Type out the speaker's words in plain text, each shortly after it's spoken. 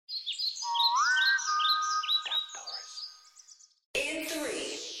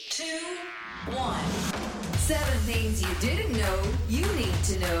7 things you didn't know you need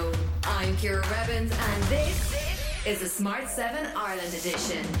to know. I'm Ciara Revens and this is the Smart 7 Ireland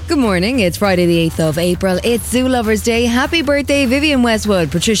edition. Good morning, it's Friday the 8th of April. It's Zoo Lovers Day. Happy birthday Vivienne Westwood,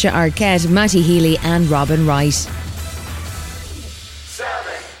 Patricia Arquette, Matty Healy and Robin Wright.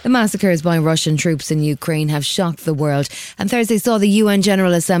 The massacres by Russian troops in Ukraine have shocked the world, and Thursday saw the UN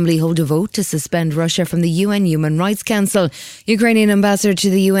General Assembly hold a vote to suspend Russia from the UN Human Rights Council. Ukrainian ambassador to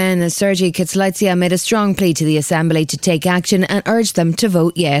the UN, Sergei Kyslytsya, made a strong plea to the Assembly to take action and urged them to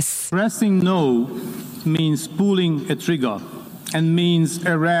vote yes. Pressing no means pulling a trigger and means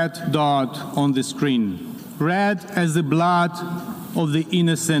a red dot on the screen. Red as the blood of the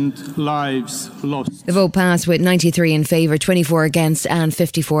innocent lives lost. The vote passed with 93 in favour, 24 against and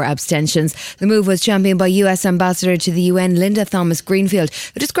 54 abstentions. The move was championed by US Ambassador to the UN Linda Thomas-Greenfield,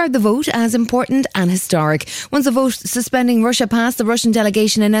 who described the vote as important and historic. Once the vote suspending Russia passed, the Russian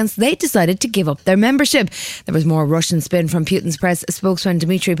delegation announced they decided to give up their membership. There was more Russian spin from Putin's press spokesman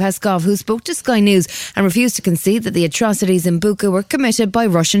Dmitry Peskov, who spoke to Sky News and refused to concede that the atrocities in Bucha were committed by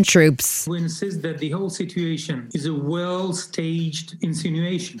Russian troops. We insist that the whole situation is a well-staged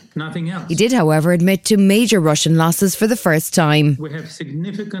insinuation, nothing else. He did, however, admit to major Russian losses for the first time. We have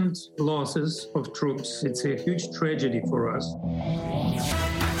significant losses of troops. It's a huge tragedy for us.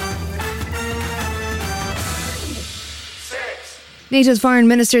 NATO's foreign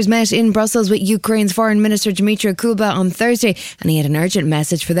ministers met in Brussels with Ukraine's Foreign Minister Dmytro Kuleba on Thursday, and he had an urgent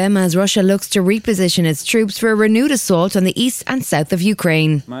message for them as Russia looks to reposition its troops for a renewed assault on the east and south of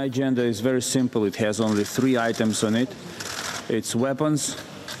Ukraine. My agenda is very simple. It has only 3 items on it. It's weapons,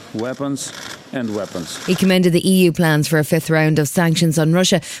 weapons and weapons. He commended the EU plans for a 5th round of sanctions on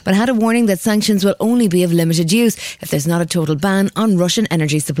Russia, but had a warning that sanctions will only be of limited use if there's not a total ban on Russian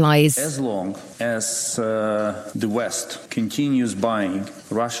energy supplies. As long as the West continues buying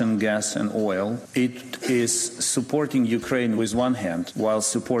Russian gas and oil, it is supporting Ukraine with one hand while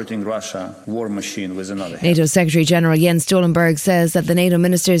supporting Russia war machine with another hand. NATO Secretary General Jens Stoltenberg says that the NATO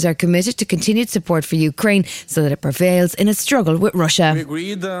ministers are committed to continued support for Ukraine so that it prevails in its struggle with Russia. We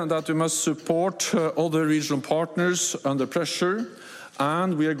agreed that we must support other regional partners under pressure,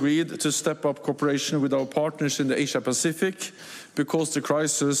 and we agreed to step up cooperation with our partners in the Asia-Pacific because the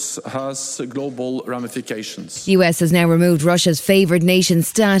crisis has global ramifications. The US has now removed Russia's favoured nation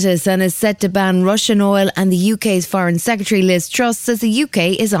status and is set to ban Russian oil, and the UK's Foreign Secretary Liz Truss says the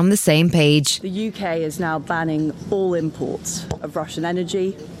UK is on the same page. The UK is now banning all imports of Russian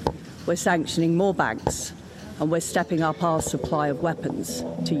energy. We're sanctioning more banks, and we're stepping up our supply of weapons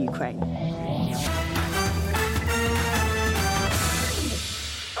to Ukraine.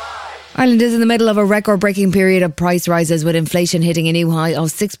 Ireland is in the middle of a record-breaking period of price rises, with inflation hitting a new high of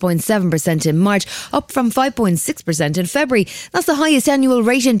 6.7% in March, up from 5.6% in February. That's the highest annual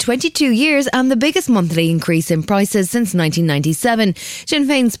rate in 22 years and the biggest monthly increase in prices since 1997. Sinn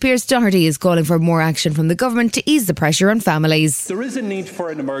Féin's Pierce Doherty is calling for more action from the government to ease the pressure on families. There is a need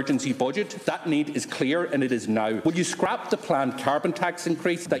for an emergency budget. That need is clear, and it is now. Will you scrap the planned carbon tax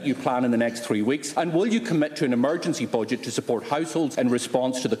increase that you plan in the next 3 weeks? And will you commit to an emergency budget to support households in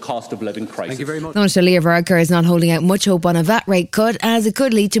response to the cost of living crisis? Thank you very much. Taoiseach Leo Varadkar is not holding out much hope on a VAT rate cut, as it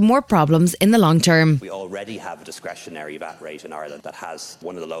could lead to more problems in the long term. We already have a discretionary VAT rate in Ireland that has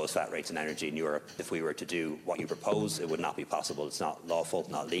one of the lowest VAT rates in energy in Europe. If we were to do what you propose, it would not be possible. It's not lawful,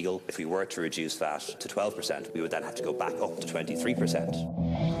 not legal. If we were to reduce VAT to 12%, we would then have to go back up to 23%.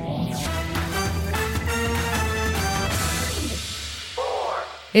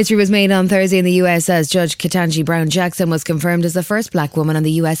 History was made on Thursday in the US as Judge Ketanji Brown Jackson was confirmed as the first black woman on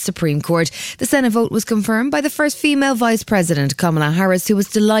the US Supreme Court. The Senate vote was confirmed by the first female Vice President, Kamala Harris, who was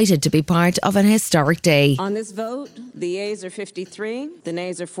delighted to be part of an historic day. On this vote, the yeas are 53, the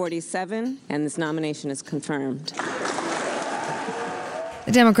nays are 47, and this nomination is confirmed.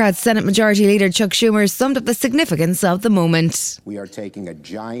 The Democrats' Senate Majority Leader Chuck Schumer summed up the significance of the moment. We are taking a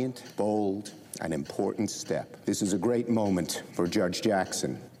giant, bold, an important step. This is a great moment for Judge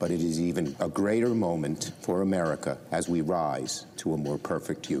Jackson, but it is even a greater moment for America as we rise to a more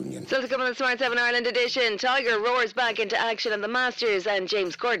perfect union. Still to come on the Smart 7 Ireland edition, Tiger roars back into action on the Masters and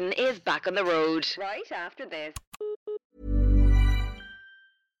James Corden is back on the road. Right after this.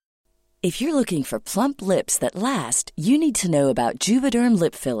 If you're looking for plump lips that last, you need to know about Juvederm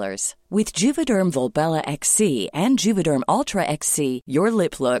lip fillers. With Juvederm Volbella XC and Juvederm Ultra XC, your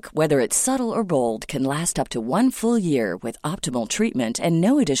lip look, whether it's subtle or bold, can last up to 1 full year with optimal treatment and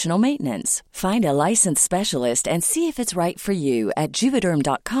no additional maintenance. Find a licensed specialist and see if it's right for you at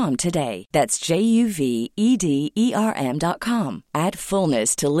Juvederm.com today. That's JUVEDERM.com. Add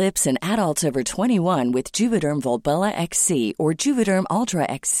fullness to lips in adults over 21 with Juvederm Volbella XC or Juvederm Ultra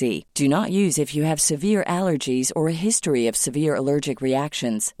XC. Do not use if you have severe allergies or a history of severe allergic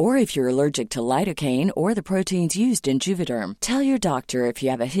reactions, or if you're allergic to lidocaine or the proteins used in Juvederm. Tell your doctor if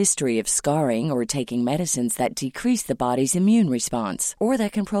you have a history of scarring or taking medicines that decrease the body's immune response or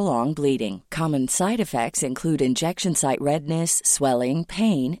that can prolong bleeding. Common side effects include injection site redness, swelling,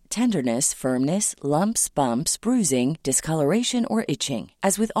 pain, tenderness, firmness, lumps, bumps, bruising, discoloration, or itching.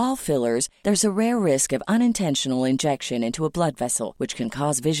 As with all fillers, there's a rare risk of unintentional injection into a blood vessel, which can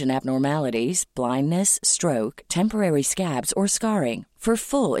cause vision abnormalities, blindness, stroke, temporary scabs, or scarring. For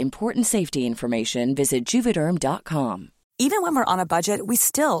full, important safety information, visit Juvederm.com. Even when we're on a budget, we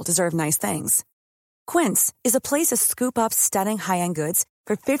still deserve nice things. Quince is a place to scoop up stunning high-end goods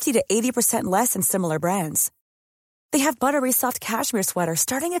for 50 to 80% less than similar brands. They have buttery soft cashmere sweaters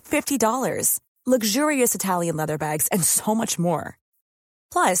starting at $50, luxurious Italian leather bags, and so much more.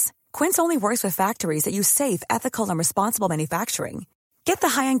 Plus, Quince only works with factories that use safe, ethical, and responsible manufacturing. Get the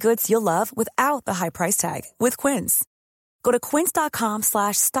high-end goods you'll love without the high price tag with Quince. Go to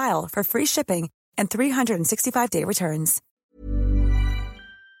quince.com/style for free shipping and 365-day returns.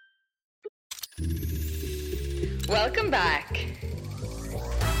 Welcome back.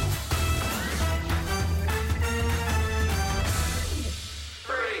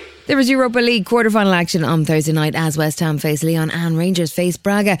 There was Europa League quarter-final action on Thursday night as West Ham faced Lyon and Rangers faced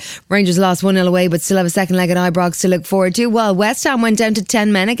Braga. Rangers lost 1-0 away but still have a second leg at Ibrox to look forward to, while West Ham went down to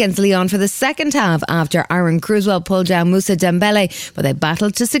 10 men against Lyon for the second half after Aaron Cruzwell pulled down Moussa Dembele, but they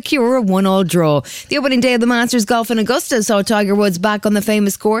battled to secure a 1-1 draw. The opening day of the Masters Golf in Augusta saw Tiger Woods back on the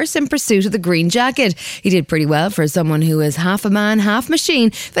famous course in pursuit of the green jacket. He did pretty well for someone who is half a man, half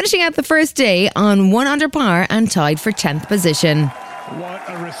machine, finishing out the first day on 1 under par and tied for 10th position. What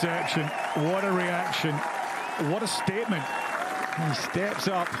a reception, what a reaction, what a statement. He steps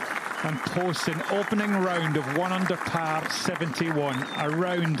up and posts an opening round of 1 under par 71, a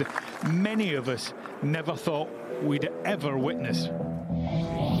round many of us never thought we'd ever witness.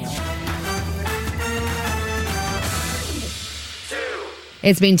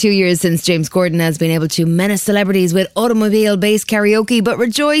 It's been 2 years since James Corden has been able to menace celebrities with automobile-based karaoke, but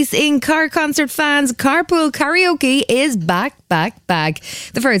rejoice in car concert fans, carpool karaoke is back.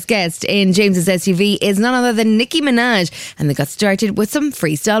 The first guest in James's SUV is none other than Nicki Minaj, and they got started with some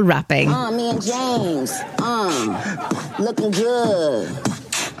freestyle rapping. Me and James, looking good.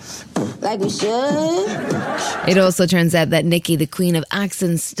 Like we should. It also turns out that Nicki, the queen of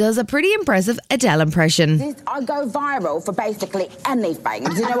accents, does a pretty impressive Adele impression. I go viral for basically anything.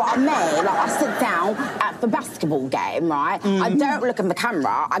 Do you know what I mean? Like, I sit down at the basketball game, right? I don't look in the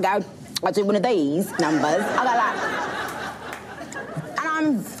camera. I do one of these numbers. I go like,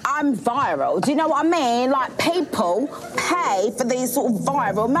 and I'm viral. Do you know what I mean? Like, people pay for these sort of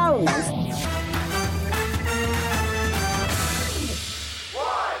viral moments.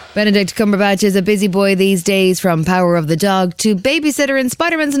 Benedict Cumberbatch is a busy boy these days, from Power of the Dog to babysitter in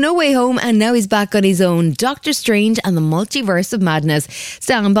Spider-Man's No Way Home, and now he's back on his own, Doctor Strange and the Multiverse of Madness.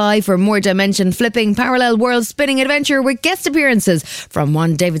 Stand by for more dimension-flipping, parallel world-spinning adventure with guest appearances from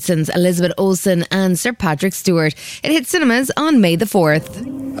Juan Davidson's Elizabeth Olsen and Sir Patrick Stewart. It hits cinemas on May the 4th.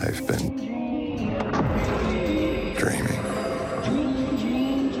 I've been dreaming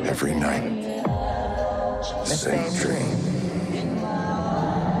every night. The same dream.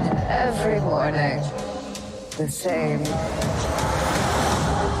 Every morning, the same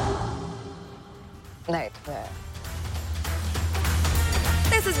nightmare.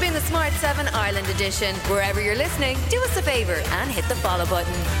 This has been the Smart 7 Ireland edition. Wherever you're listening, do us a favour and hit the follow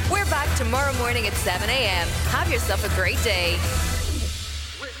button. We're back tomorrow morning at 7 a.m. Have yourself a great day.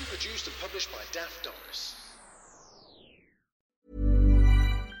 Written, produced and published by Daft Doris.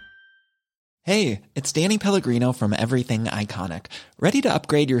 Hey, it's Danny Pellegrino from Everything Iconic. Ready to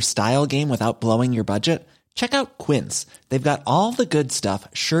upgrade your style game without blowing your budget? Check out Quince. They've got all the good stuff,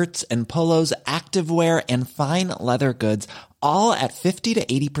 shirts and polos, activewear, and fine leather goods, all at 50 to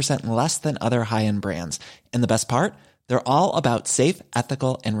 80% less than other high-end brands. And the best part? They're all about safe,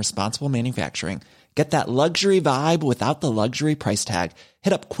 ethical, and responsible manufacturing. Get that luxury vibe without the luxury price tag.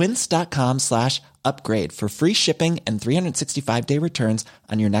 Hit up quince.com/upgrade for free shipping and 365-day returns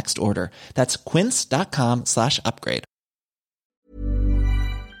on your next order. That's quince.com/upgrade.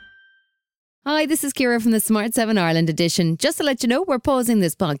 Hi, this is Ciara from the Smart 7 Ireland edition. Just to let you know, we're pausing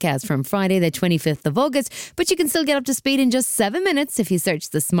this podcast from Friday the 25th of August, but you can still get up to speed in just 7 minutes if you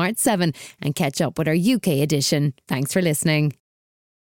search the Smart 7 and catch up with our UK edition. Thanks for listening.